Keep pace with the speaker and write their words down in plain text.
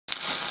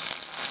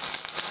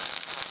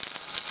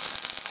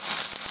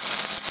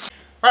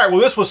All right,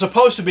 well, this was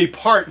supposed to be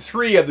part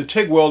 3 of the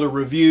TIG welder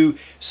review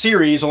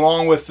series,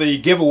 along with the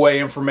giveaway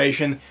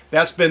information.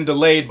 That's been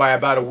delayed by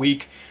about a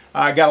week.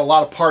 I got a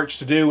lot of parts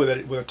to do with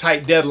a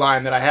tight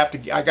deadline that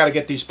I got to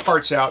get these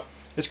parts out.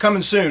 It's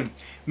coming soon.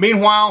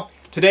 Meanwhile,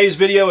 today's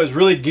video is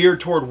really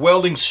geared toward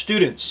welding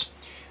students.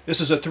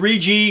 This is a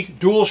 3G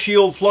dual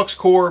shield flux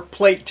core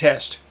plate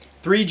test.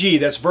 3G,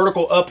 that's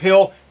vertical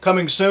uphill.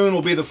 Coming soon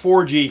will be the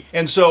 4G.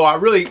 And so I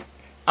really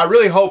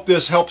hope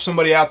this helps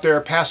somebody out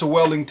there pass a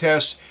welding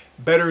test,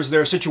 betters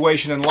their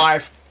situation in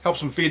life, helps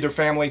them feed their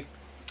family.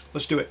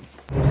 Let's do it.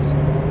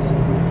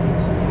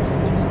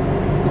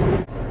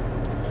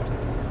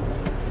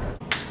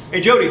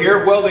 Hey, Jody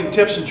here,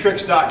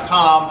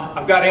 weldingtipsandtricks.com.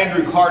 I've got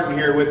Andrew Carden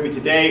here with me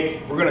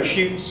today. We're going to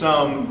shoot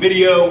some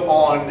video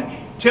on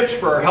tips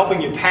for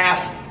helping you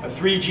pass a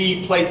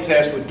 3G plate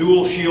test with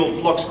dual shield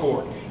flux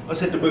core.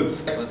 Let's hit the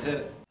booth. Let's hit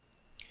it.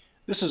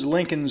 This is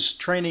Lincoln's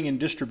Training and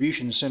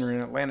Distribution Center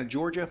in Atlanta,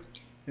 Georgia.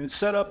 And it's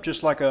set up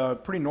just like a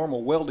pretty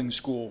normal welding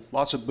school.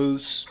 Lots of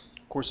booths.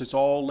 Of course, it's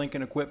all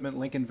Lincoln equipment,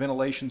 Lincoln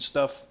ventilation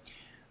stuff.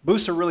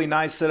 Booths are really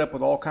nice, set up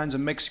with all kinds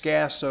of mixed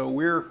gas. So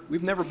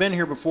we've never been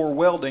here before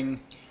welding.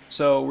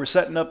 So we're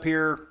setting up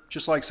here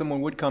just like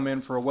someone would come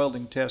in for a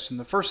welding test. And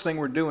the first thing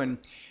we're doing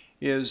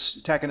is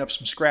tacking up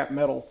some scrap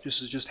metal.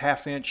 This is just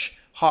 1/2 inch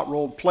hot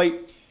rolled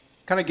plate.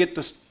 Kind of get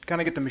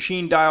the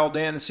machine dialed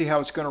in and see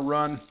how it's going to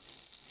run.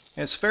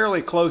 And it's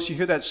fairly close. You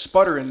hear that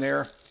sputter in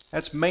there.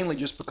 That's mainly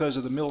just because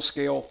of the mill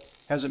scale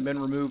hasn't been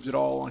removed at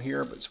all on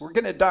here. But so we're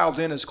getting it dialed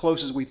in as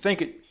close as we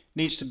think it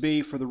needs to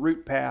be for the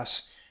root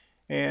pass.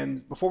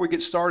 And before we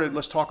get started,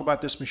 let's talk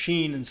about this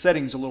machine and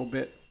settings a little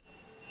bit.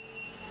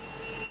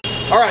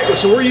 All right,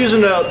 so we're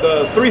using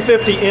the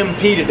 350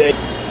 MP today.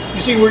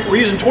 You see, we're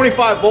using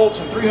 25 volts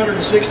and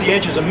 360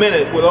 inches a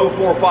minute with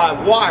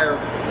 045 wire.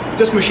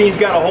 This machine's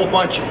got a whole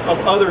bunch of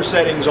other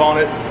settings on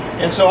it.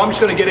 And so I'm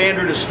just going to get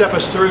Andrew to step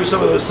us through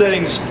some of the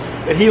settings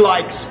that he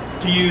likes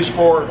to use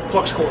for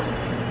flux core.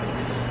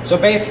 So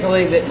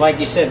basically, like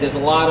you said, there's a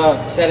lot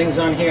of settings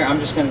on here.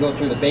 I'm just going to go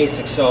through the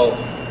basics. So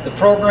the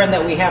program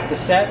that we have to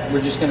set,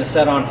 we're just going to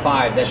set on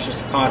 5. That's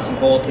just constant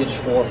voltage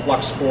for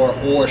flux core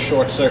or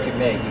short circuit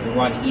MIG. You can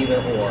run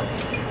either or.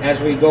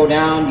 As we go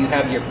down, you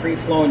have your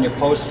pre-flow and your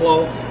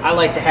post-flow. I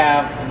like to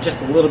have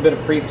just a little bit of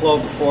pre-flow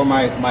before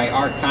my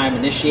arc time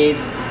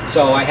initiates.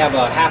 So I have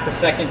a 1/2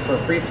 second for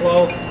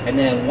pre-flow and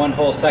then 1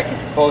 whole second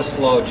for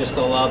post-flow, just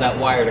to allow that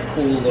wire to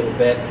cool a little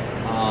bit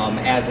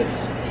as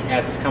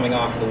it's coming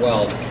off of the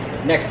weld.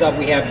 Next up,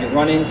 we have your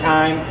run-in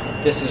time.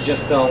 This is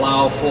just to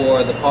allow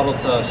for the puddle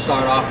to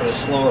start off at a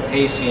slower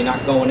pace, so you're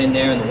not going in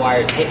there and the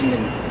wire's hitting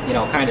and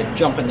kind of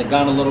jumping the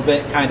gun a little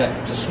bit, kind of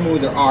to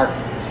smoother arc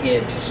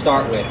to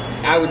start with.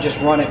 I would just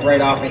run it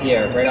right off of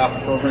here, right off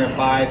of program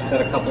 5,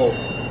 set a couple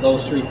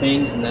those 3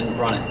 things, and then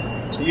run it.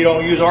 So you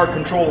don't use arc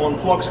control on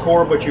flux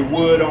core, but you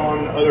would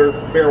on other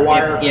bare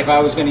wire? If I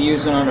was going to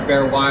use it on a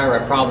bare wire,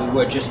 I probably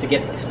would, just to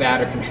get the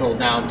spatter control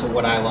down to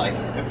what I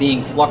like.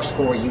 Being flux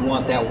core, you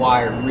want that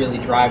wire really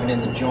driving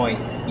in the joint.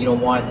 You don't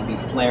want it to be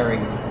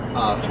flaring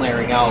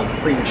out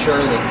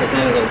prematurely, because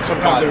then it'll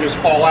sometimes it'll just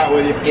fall out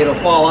with you. It'll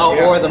fall out,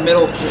 yeah. Or the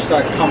middle just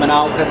starts coming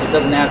out because it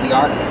doesn't have the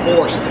arc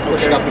force to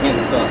push it up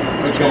against the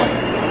joint.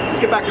 Let's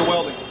get back to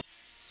welding.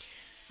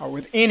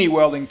 With any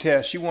welding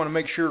test, you want to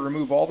make sure to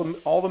remove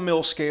all the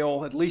mill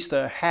scale at least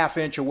a 1/2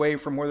 inch away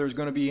from where there's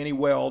going to be any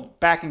weld.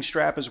 Backing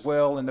strap as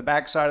well, and the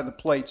back side of the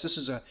plates. This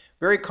is a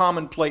very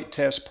common plate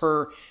test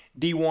per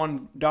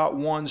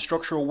D1.1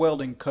 structural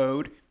welding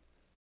code.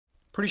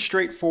 Pretty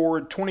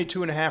straightforward,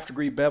 22.5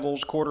 degree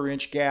bevels, 1/4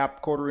 inch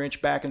gap, 1/4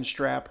 inch backing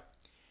strap.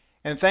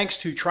 And thanks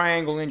to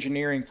Triangle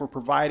Engineering for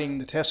providing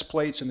the test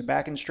plates and the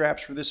backing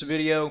straps for this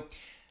video.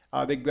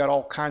 They've got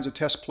all kinds of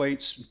test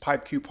plates and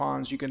pipe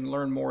coupons. You can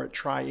learn more at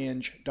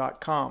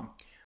trieng.com.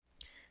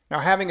 Now,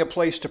 having a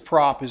place to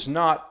prop is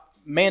not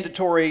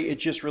mandatory. It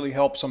just really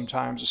helps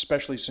sometimes,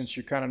 especially since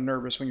you're kind of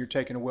nervous when you're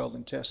taking a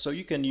welding test. So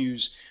you can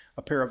use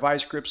a pair of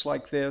vice grips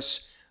like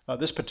this.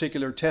 This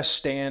particular test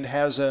stand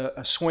has a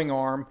swing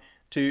arm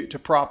to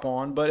prop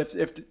on, but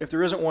if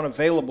there isn't one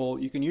available,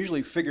 you can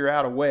usually figure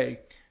out a way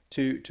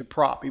to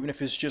prop, even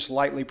if it's just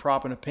lightly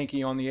propping a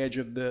pinky on the edge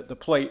of the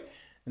plate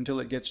until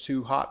it gets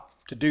too hot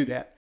to do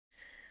that.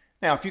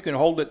 Now, if you can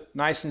hold it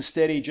nice and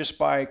steady just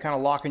by kind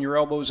of locking your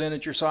elbows in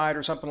at your side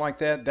or something like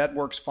that, that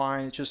works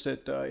fine. It's just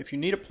that if you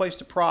need a place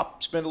to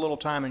prop, spend a little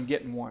time in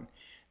getting one.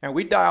 Now,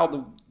 we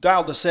dialed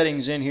the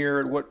settings in here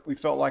at what we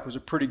felt like was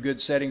a pretty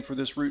good setting for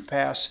this root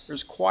pass.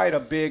 There's quite a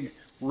big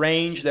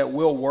range that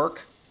will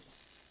work.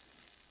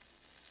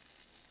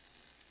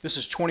 This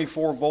is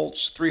 24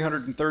 volts,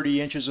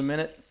 330 inches a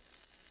minute.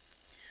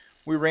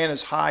 We ran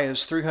as high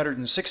as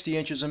 360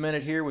 inches a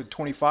minute here with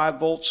 25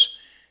 volts.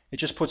 It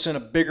just puts in a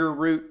bigger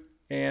root,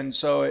 and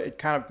so it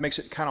kind of makes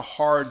it kind of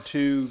hard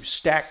to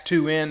stack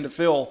 2 in to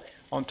fill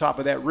on top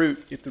of that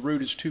root if the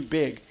root is too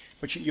big.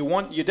 But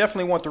you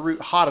definitely want the root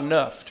hot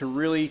enough to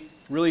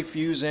really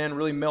fuse in,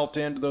 really melt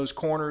into those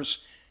corners.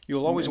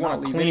 You'll always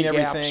want to clean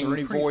everything or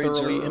any voids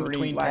or in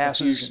between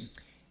passes.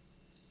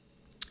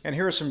 And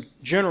here are some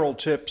general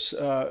tips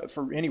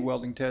for any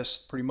welding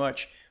test, pretty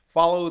much.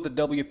 Follow the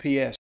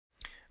WPS.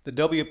 The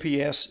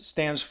WPS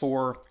stands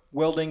for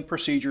Welding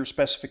Procedure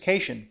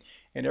Specification.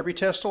 And every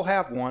test will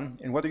have one,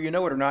 and whether you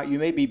know it or not, you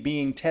may be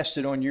being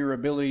tested on your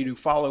ability to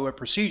follow a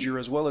procedure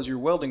as well as your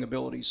welding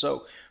ability.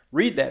 So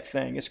read that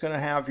thing. It's going to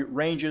have your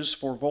ranges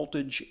for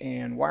voltage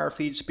and wire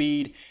feed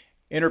speed,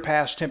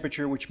 interpass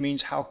temperature, which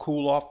means how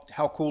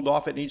cooled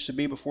off it needs to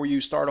be before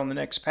you start on the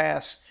next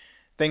pass,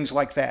 things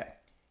like that.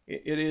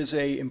 It is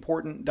an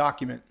important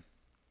document.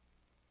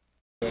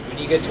 When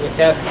you get to a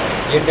test,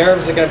 your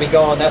nerves are going to be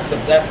going. That's the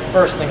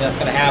first thing that's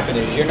going to happen.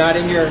 Is you're not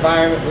in your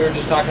environment. We were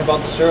just talking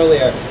about this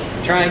earlier.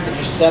 Trying to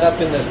just set up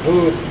in this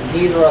booth.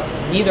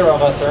 Neither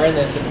of us are in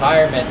this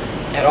environment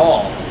at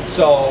all.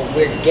 So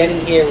we're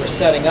getting here. We're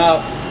setting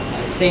up.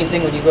 Same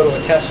thing when you go to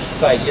a test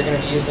site. You're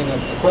going to be using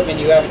equipment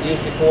you haven't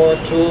used before,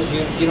 tools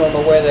you don't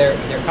know where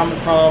they're coming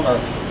from or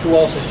who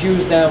else has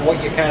used them,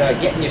 what you're kind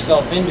of getting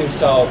yourself into.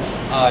 So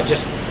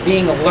just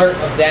being alert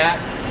of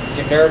that.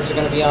 Your nerves are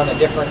going to be on a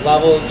different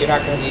level. You're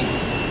not going to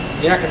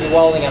be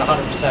welding at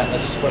 100%.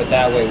 Let's just put it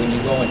that way. When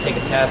you go and take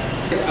a test,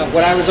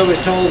 what I was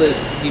always told is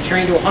you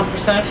train to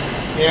 100%.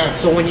 Yeah.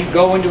 So when you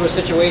go into a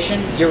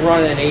situation, you're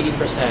running at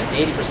 80%.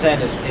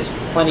 80% is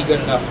plenty good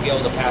enough to be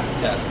able to pass the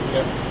test.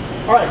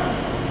 Yeah. All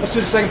right. Let's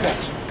do the second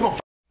pass. Come on.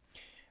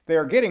 They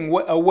are getting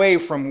away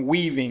from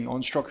weaving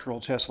on structural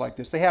tests like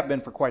this. They have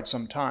been for quite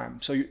some time.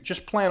 So you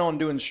just plan on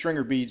doing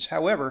stringer beads.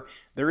 However,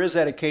 there is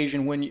that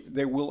occasion when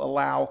they will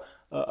allow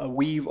a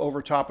weave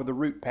over top of the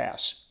root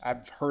pass.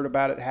 I've heard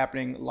about it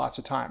happening lots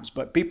of times,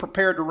 but be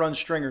prepared to run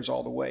stringers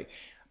all the way.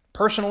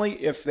 Personally,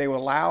 if they will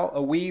allow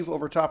a weave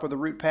over top of the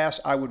root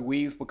pass, I would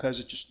weave because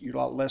it's just you're a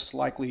lot less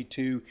likely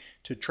to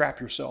trap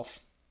yourself.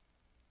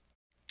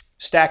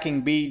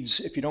 Stacking beads,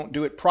 if you don't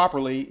do it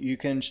properly, you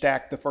can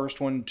stack the first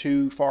one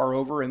too far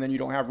over and then you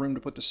don't have room to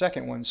put the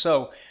second one.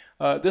 So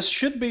this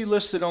should be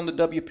listed on the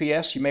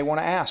WPS. You may want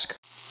to ask.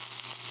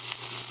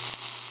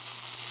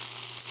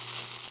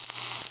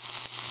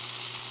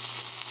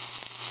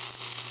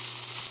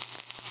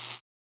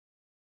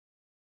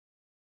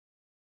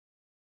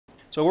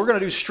 So we're going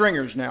to do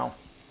stringers now.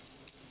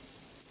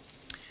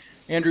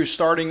 Andrew's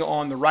starting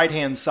on the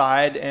right-hand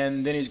side,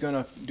 and then he's going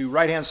to do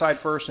right-hand side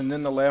first and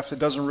then the left. It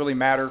doesn't really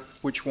matter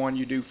which one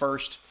you do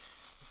first,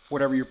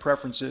 whatever your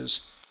preference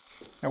is.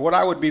 Now what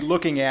I would be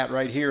looking at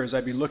right here is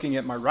I'd be looking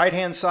at my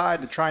right-hand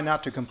side to try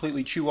not to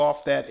completely chew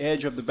off that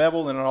edge of the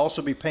bevel, and I'd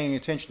also be paying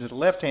attention to the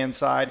left-hand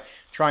side,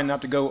 trying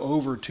not to go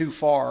over too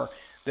far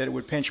that it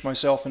would pinch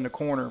myself in the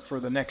corner for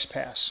the next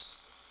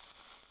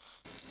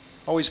pass.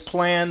 Always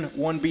plan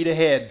one beat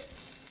ahead.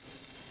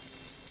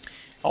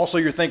 Also,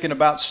 you're thinking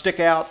about stick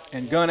out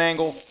and gun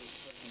angle.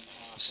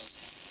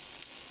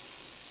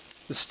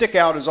 The stick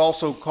out is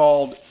also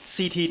called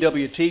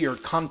CTWT, or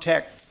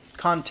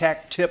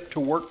contact tip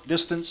to work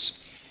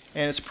distance,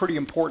 and it's pretty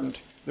important.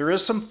 There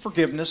is some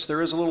forgiveness,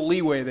 there is a little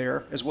leeway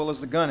there, as well as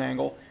the gun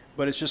angle,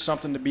 but it's just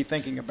something to be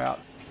thinking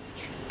about.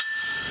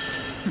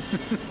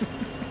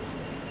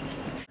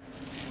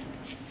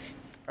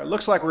 It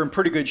looks like we're in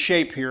pretty good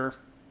shape here.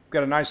 We've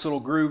got a nice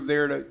little groove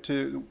there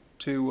to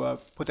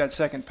put that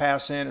second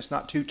pass in. It's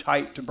not too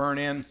tight to burn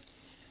in.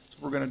 So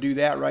we're going to do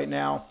that right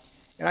now.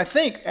 And I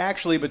think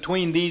actually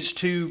between these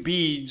two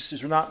beads,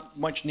 there's not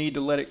much need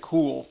to let it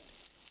cool.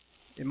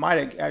 It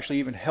might actually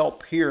even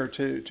help here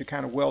to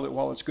kind of weld it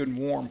while it's good and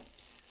warm.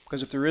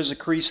 Because if there is a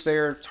crease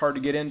there, it's hard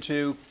to get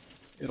into.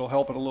 It'll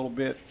help it a little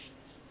bit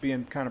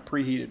being kind of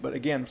preheated. But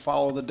again,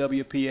 follow the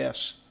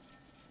WPS.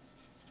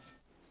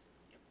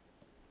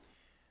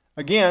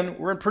 Again,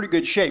 we're in pretty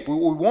good shape. We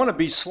want to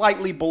be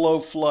slightly below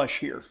flush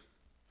here.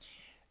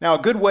 Now,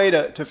 a good way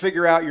to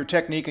figure out your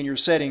technique and your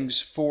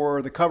settings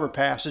for the cover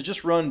pass is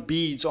just run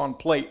beads on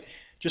plate.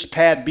 Just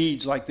pad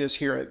beads like this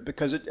here,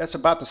 because that's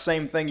about the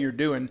same thing you're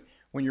doing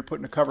when you're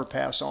putting a cover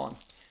pass on.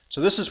 So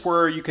this is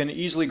where you can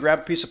easily grab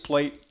a piece of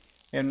plate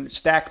and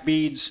stack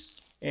beads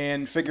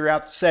and figure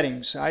out the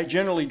settings. I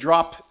generally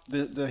drop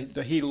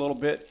the heat a little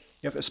bit,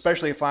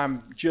 especially if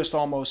I'm just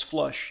almost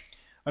flush.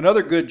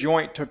 Another good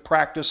joint to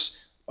practice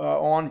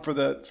on for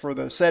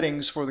the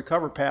settings for the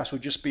cover pass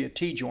would just be a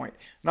T-joint.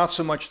 Not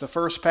so much the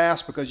first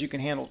pass, because you can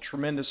handle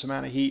tremendous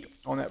amount of heat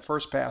on that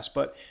first pass,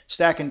 but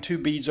stacking two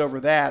beads over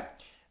that,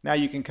 now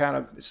you can kind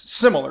of, it's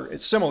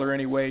similar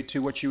anyway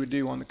to what you would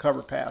do on the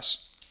cover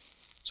pass.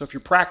 So if you're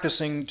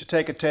practicing to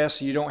take a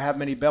test and you don't have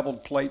many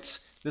beveled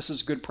plates, this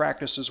is good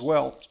practice as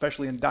well,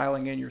 especially in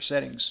dialing in your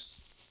settings.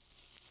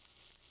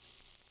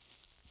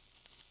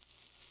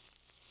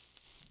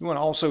 You want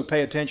to also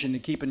pay attention to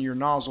keeping your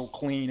nozzle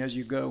clean as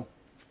you go.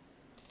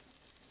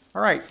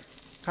 All right,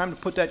 time to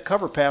put that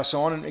cover pass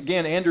on. And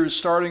again, Andrew's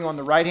starting on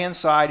the right-hand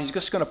side. He's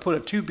just going to put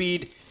a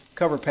 2-bead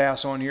cover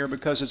pass on here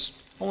because it's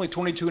only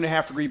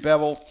 22.5 degree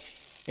bevel,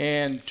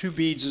 and 2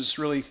 beads is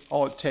really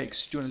all it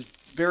takes. Doing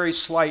a very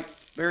slight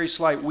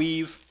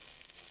weave.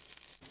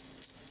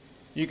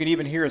 You can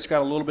even hear it's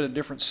got a little bit of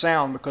different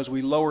sound because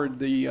we lowered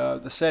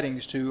the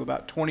settings to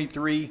about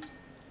 23.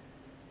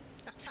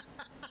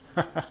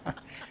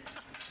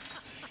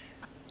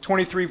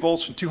 23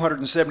 volts and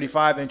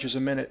 275 inches a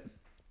minute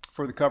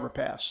for the cover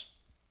pass.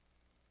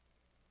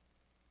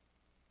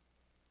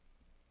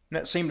 And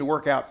that seemed to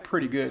work out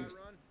pretty good.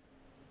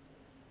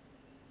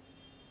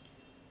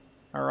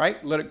 All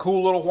right, let it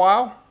cool a little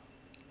while,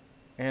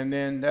 and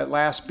then that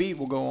last bead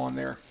will go on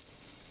there.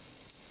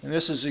 And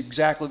this is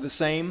exactly the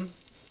same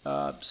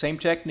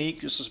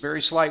technique, just a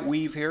very slight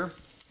weave here.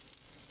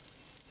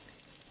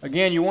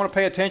 Again, you want to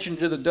pay attention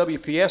to the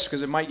WPS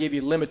because it might give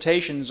you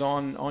limitations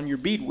on your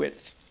bead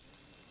width.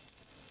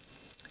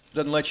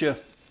 Doesn't let you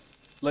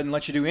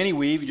do any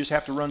weave. You just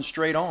have to run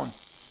straight on.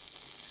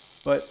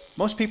 But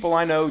most people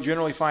I know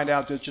generally find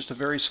out that just a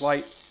very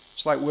slight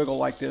wiggle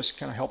like this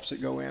kind of helps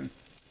it go in.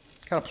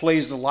 Kind of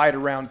plays the light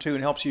around too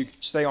and helps you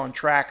stay on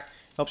track.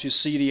 Helps you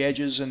see the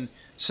edges and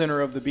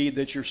center of the bead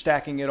that you're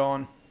stacking it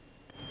on.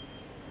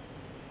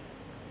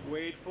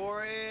 Wait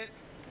for it.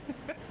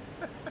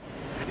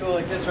 Do it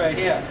like this right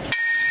here.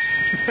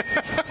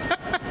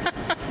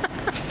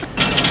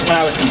 When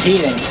I was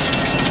competing,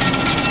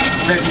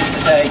 Rick used to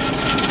say,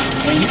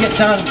 when you get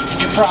done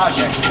with your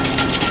project,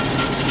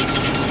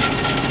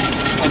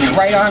 when your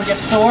right arm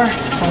gets sore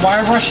from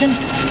wire brushing,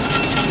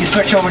 you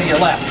switch over to your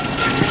left.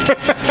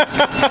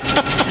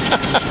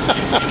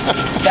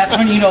 That's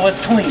when you know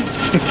it's clean.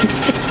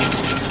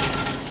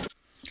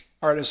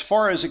 All right, as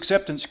far as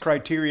acceptance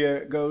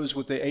criteria goes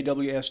with the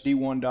AWS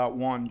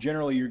D1.1,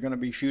 generally you're going to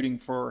be shooting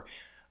for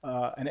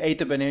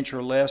 1/8 of an inch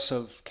or less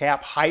of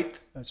cap height.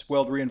 That's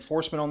weld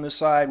reinforcement on this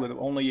side with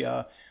only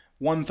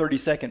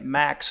 1/32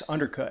 max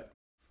undercut.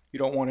 You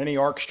don't want any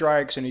arc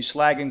strikes, any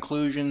slag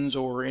inclusions,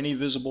 or any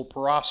visible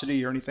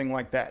porosity or anything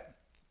like that.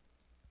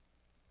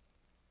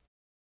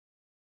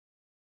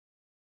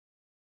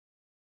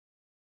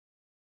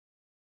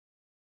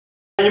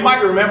 You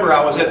might remember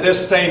I was at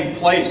this same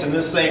place in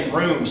this same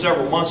room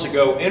several months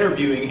ago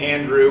interviewing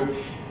Andrew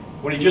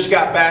when he just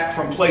got back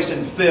from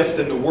placing 5th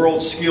in the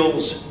World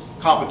Skills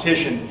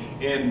competition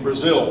in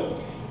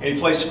Brazil. And he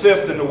placed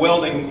 5th in the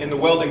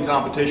welding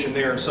competition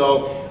there.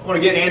 So I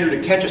want to get Andrew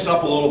to catch us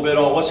up a little bit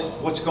on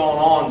what's gone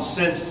on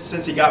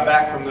since he got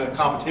back from the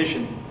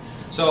competition.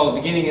 So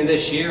beginning of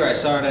this year, I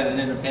started at an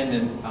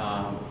independent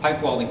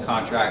pipe welding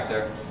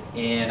contractor,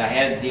 and I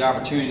had the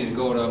opportunity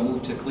to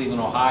move to Cleveland,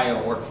 Ohio,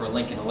 and work for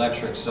Lincoln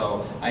Electric.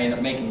 So I ended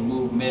up making the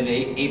move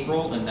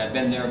mid-April, and I've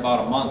been there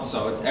about a month.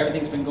 So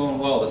everything's been going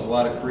well. There's a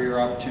lot of career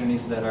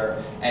opportunities that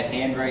are at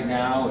hand right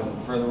now,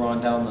 and further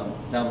on down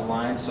the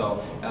line.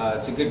 So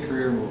it's a good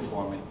career move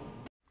for me.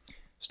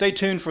 Stay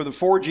tuned for the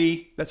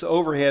 4G. That's the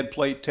overhead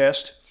plate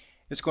test.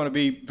 It's going to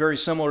be very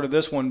similar to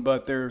this one,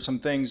 but there are some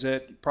things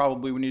that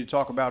probably we need to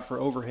talk about for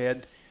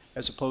overhead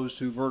as opposed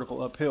to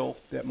vertical uphill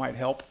that might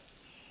help.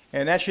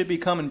 And that should be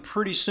coming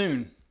pretty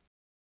soon.